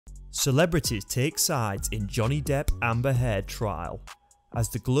Celebrities take sides in Johnny Depp Amber Heard trial. As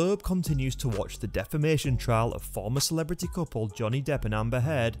the globe continues to watch the defamation trial of former celebrity couple Johnny Depp and Amber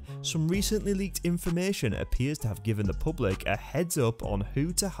Heard, some recently leaked information appears to have given the public a heads up on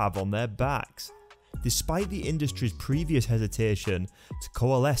who to have on their backs. Despite the industry's previous hesitation to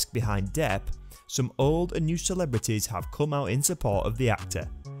coalesce behind Depp, some old and new celebrities have come out in support of the actor.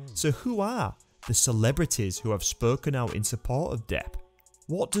 So who are the celebrities who have spoken out in support of Depp?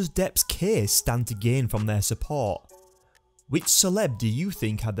 What does Depp's case stand to gain from their support? Which celeb do you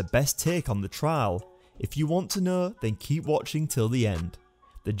think had the best take on the trial? If you want to know, then keep watching till the end.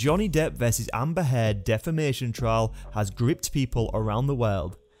 The Johnny Depp vs Amber Heard defamation trial has gripped people around the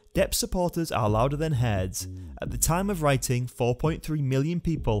world. Depp supporters are louder than Heard's. At the time of writing, 4.3 million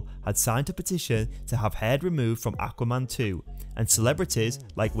people had signed a petition to have Heard removed from Aquaman 2, and celebrities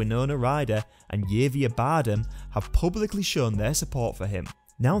like Winona Ryder and Javier Bardem have publicly shown their support for him.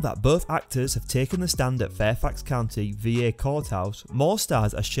 Now that both actors have taken the stand at Fairfax County VA Courthouse, more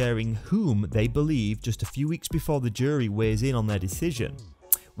stars are sharing whom they believe just a few weeks before the jury weighs in on their decision.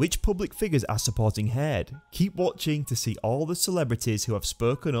 Which public figures are supporting Heard? Keep watching to see all the celebrities who have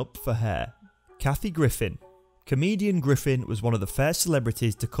spoken up for her. Kathy Griffin. Comedian Griffin was one of the first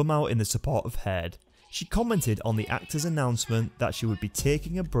celebrities to come out in the support of Heard. She commented on the actor's announcement that she would be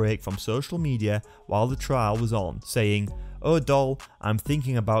taking a break from social media while the trial was on, saying, "Oh doll, I'm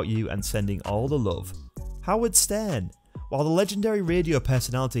thinking about you and sending all the love." Howard Stern. While the legendary radio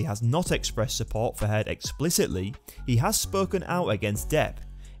personality has not expressed support for Heard explicitly, he has spoken out against Depp.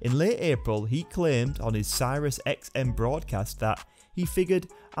 In late April, he claimed on his Sirius XM broadcast that he figured,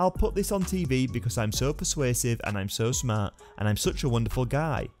 "I'll put this on TV because I'm so persuasive and I'm so smart and I'm such a wonderful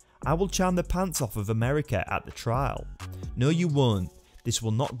guy. I will charm the pants off of America at the trial." No, you won't. This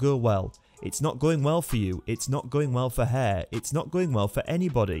will not go well. It's not going well for you. It's not going well for her. It's not going well for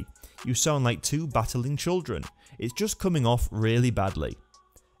anybody. You sound like two battling children. It's just coming off really badly.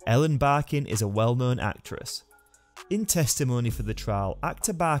 Ellen Barkin is a well-known actress. In testimony for the trial,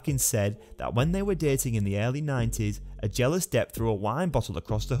 actor Barkin said that when they were dating in the early 90s, a jealous Depp threw a wine bottle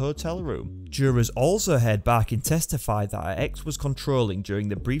across the hotel room. Jurors also heard Barkin testify that her ex was controlling during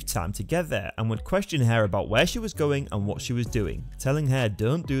the brief time together and would question her about where she was going and what she was doing, telling her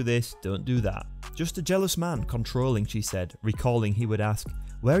don't do this, don't do that. Just a jealous man controlling, she said, recalling he would ask,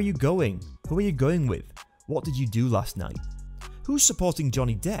 "Where are you going? Who are you going with? What did you do last night?" Who's supporting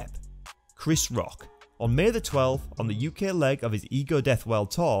Johnny Depp? Chris Rock. On May the 12th, on the UK leg of his Ego Death World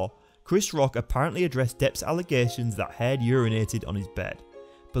Tour, Chris Rock apparently addressed Depp's allegations that Heard urinated on his bed.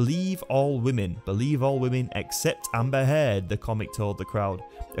 Believe all women except Amber Heard, the comic told the crowd,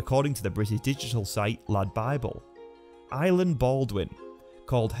 according to the British digital site Lad Bible. Island Baldwin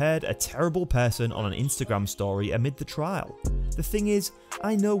called Heard a terrible person on an Instagram story amid the trial. "The thing is,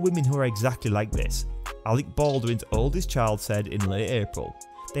 I know women who are exactly like this," Alec Baldwin's oldest child said in late April.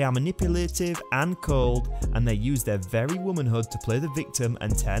 "They are manipulative and cold, and they use their very womanhood to play the victim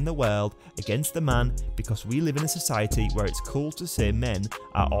and turn the world against the man because we live in a society where it's cool to say men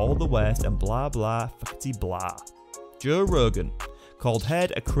are all the worst and blah blah fuckety blah." Joe Rogan called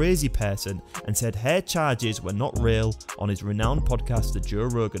Heard a crazy person and said her charges were not real on his renowned podcast The Joe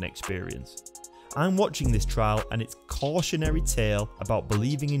Rogan Experience. "I'm watching this trial and its cautionary tale about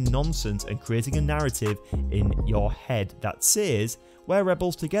believing in nonsense and creating a narrative in your head that says, 'We're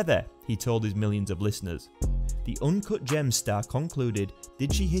rebels together,'" he told his millions of listeners. The Uncut Gems star concluded,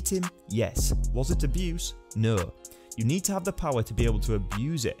 "Did she hit him? Yes. Was it abuse? No. You need to have the power to be able to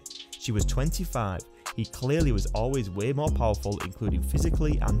abuse it. She was 25. He clearly was always way more powerful, including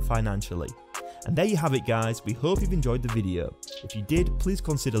physically and financially." And there you have it, guys. We hope you've enjoyed the video. If you did, please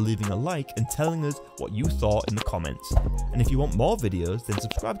consider leaving a like and telling us what you thought in the comments. And if you want more videos, then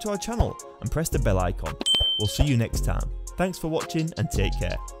subscribe to our channel and press the bell icon. We'll see you next time. Thanks for watching and take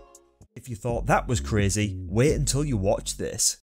care. If you thought that was crazy, wait until you watch this.